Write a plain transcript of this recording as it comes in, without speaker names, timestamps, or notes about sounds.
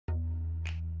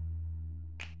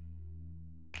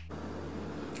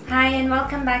Hi and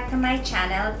welcome back to my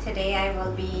channel. Today I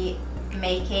will be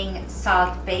making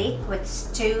salt bake with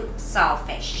stewed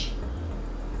saltfish.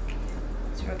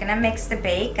 So we're gonna mix the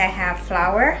bake. I have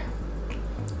flour.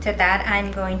 To that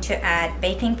I'm going to add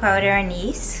baking powder and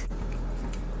yeast.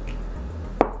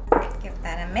 Give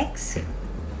that a mix.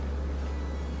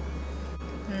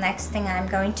 Next thing I'm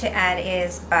going to add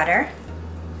is butter.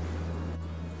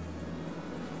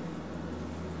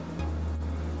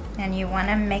 And you want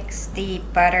to mix the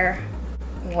butter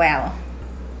well.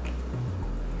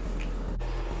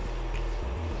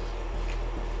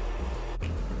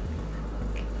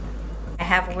 I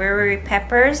have roti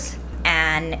peppers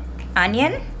and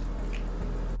onion.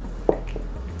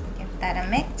 Give that a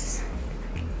mix.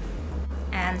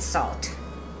 And salt.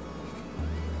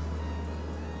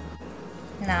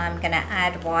 Now I'm gonna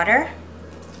add water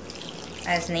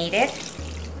as needed.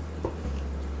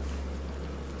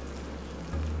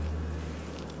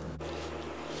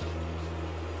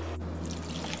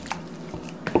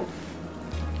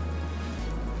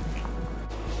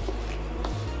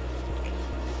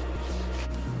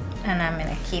 And I'm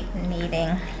gonna keep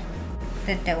kneading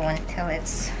the dough until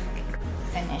it's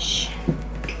finished.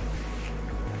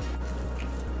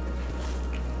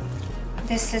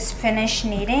 This is finished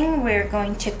kneading. We're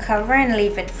going to cover and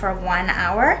leave it for 1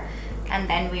 hour, and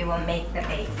then we will make the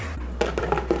bake.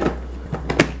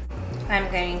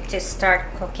 I'm going to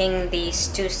start cooking the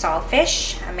stewed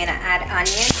saltfish. I'm gonna add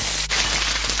onion.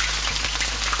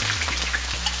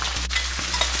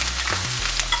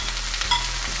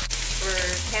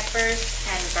 Peppers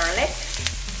and garlic.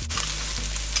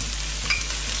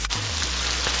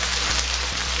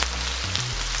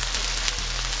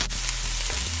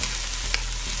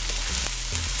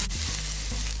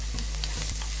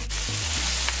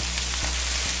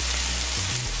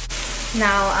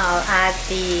 Now I'll add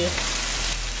the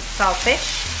saltfish,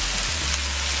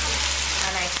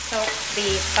 and I soak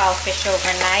the saltfish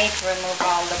overnight, remove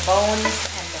all the bones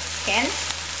and the skin.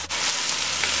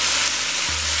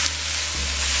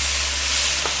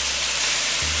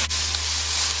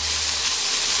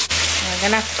 I'm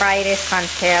gonna fry this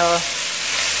until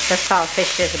the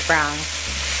saltfish is brown.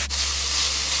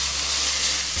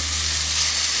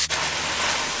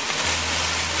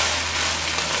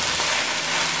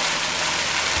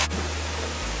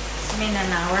 It's been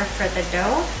an hour for the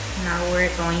dough. Now we're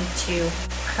going to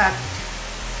cut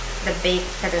the bake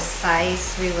to the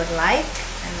size we would like,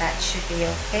 and that should be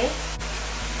okay.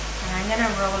 And I'm gonna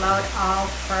roll out all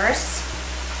first,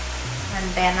 and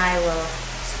then I will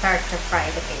start to fry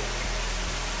the bake.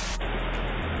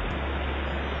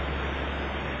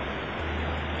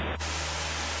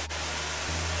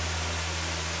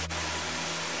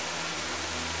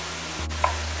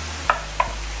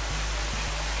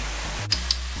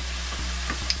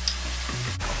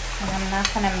 I'm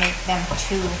not going to make them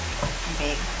too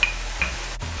big.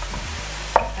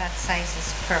 That size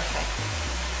is perfect.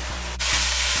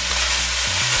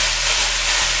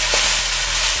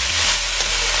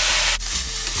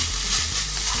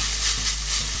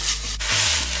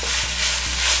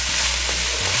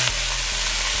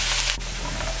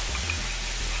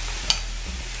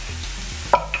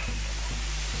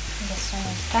 This one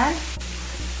is done.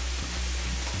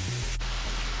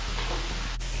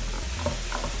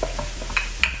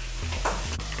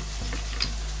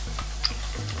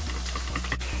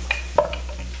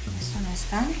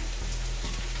 Done.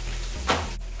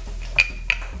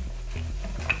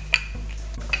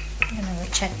 I'm going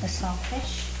to check the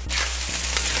saltfish.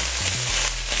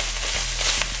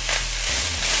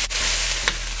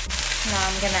 Now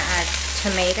I'm going to add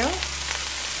tomato.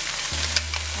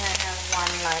 I have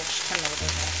 1 large tomato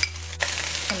here.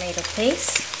 Tomato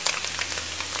paste.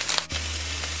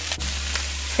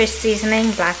 Fish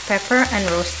seasoning, black pepper, and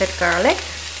roasted garlic.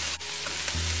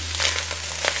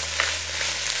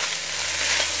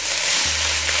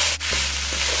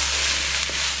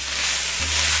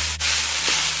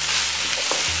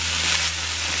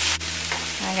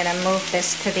 I'm going to move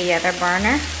this to the other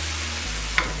burner.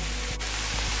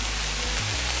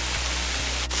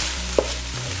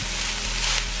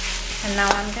 And now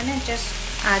I'm going to just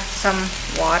add some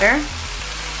water.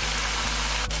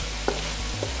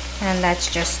 And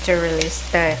that's just to release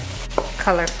the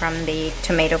color from the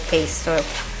tomato paste, so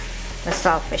the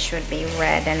saltfish would be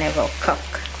red and it will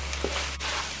cook.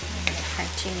 I'm going to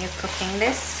continue cooking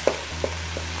this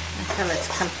until it's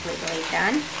completely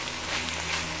done.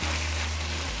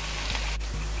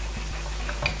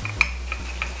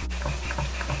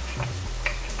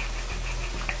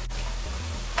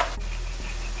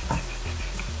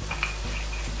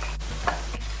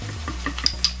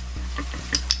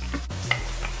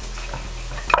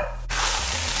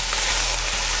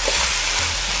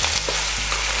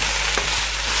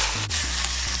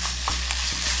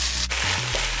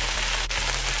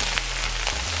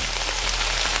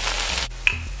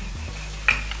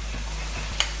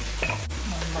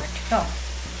 go.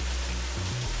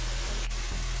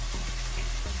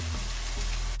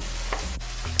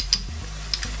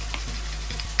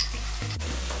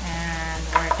 And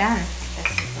we're done.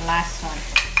 This is the last one.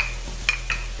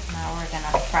 Now we're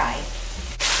gonna fry.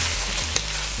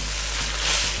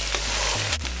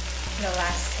 The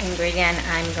last ingredient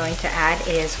I'm going to add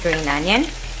is green onion.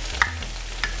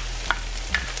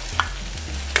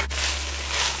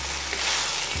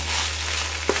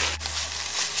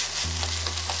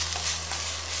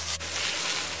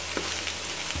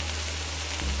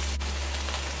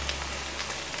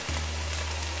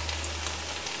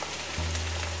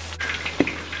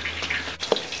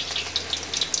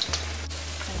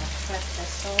 Flip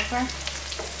this over.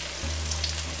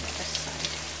 The other side.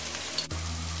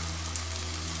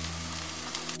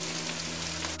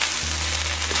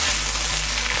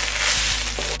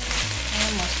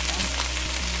 Almost done.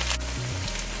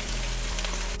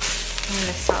 And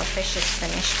the saltfish is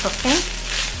finished cooking.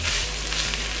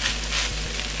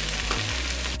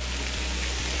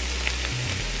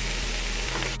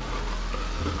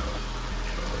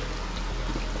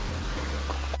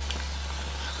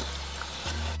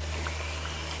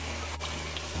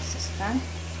 Done.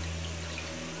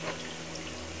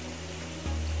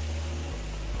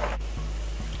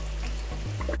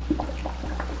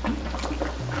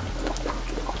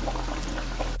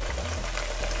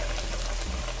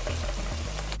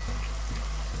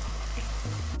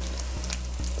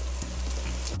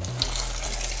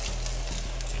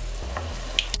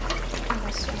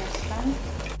 This one is done.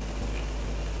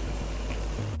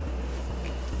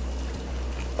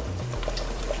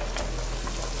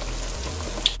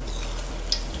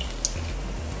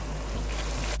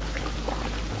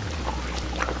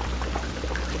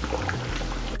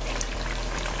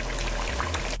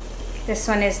 This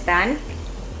one is done.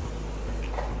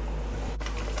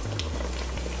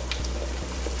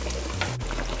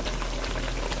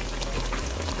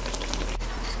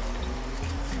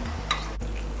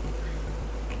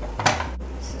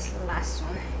 This is the last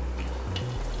one.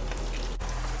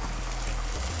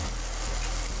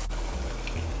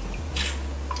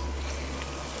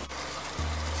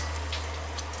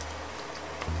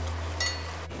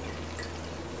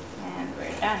 And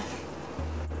we're done.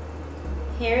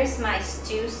 Here is my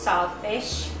stewed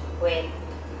saltfish with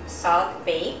salt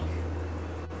bake.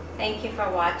 Thank you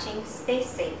for watching. Stay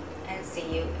safe and see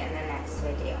you in the next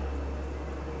video.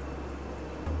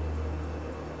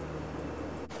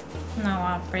 Now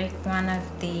I'll break one of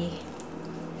the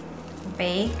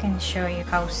bake and show you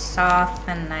how soft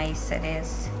and nice it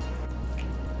is.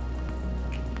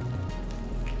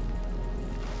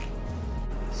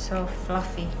 So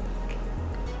fluffy.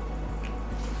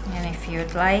 And if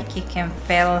you'd like, you can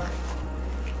fill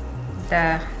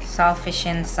the saltfish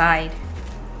inside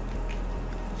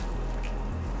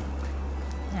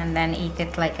and then eat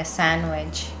it like a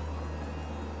sandwich.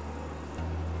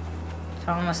 It's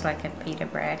almost like a pita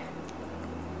bread.